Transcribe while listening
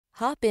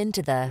Hop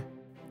into the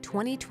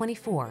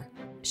 2024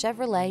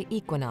 Chevrolet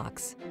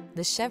Equinox.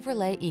 The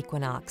Chevrolet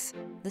Equinox,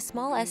 the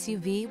small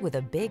SUV with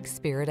a big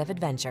spirit of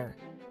adventure.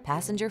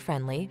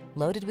 Passenger-friendly,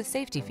 loaded with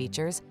safety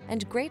features,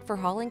 and great for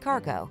hauling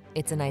cargo,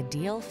 it's an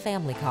ideal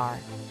family car.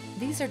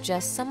 These are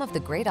just some of the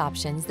great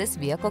options this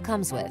vehicle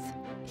comes with: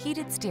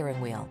 heated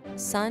steering wheel,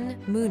 sun,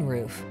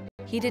 moonroof,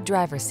 heated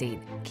driver's seat,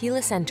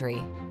 keyless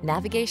entry,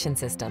 navigation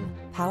system,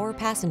 power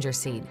passenger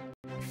seat,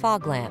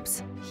 fog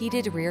lamps,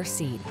 heated rear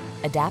seat,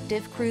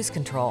 adaptive cruise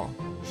control,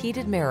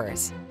 heated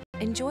mirrors.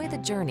 Enjoy the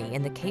journey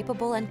in the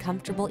capable and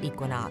comfortable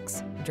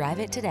Equinox. Drive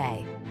it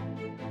today.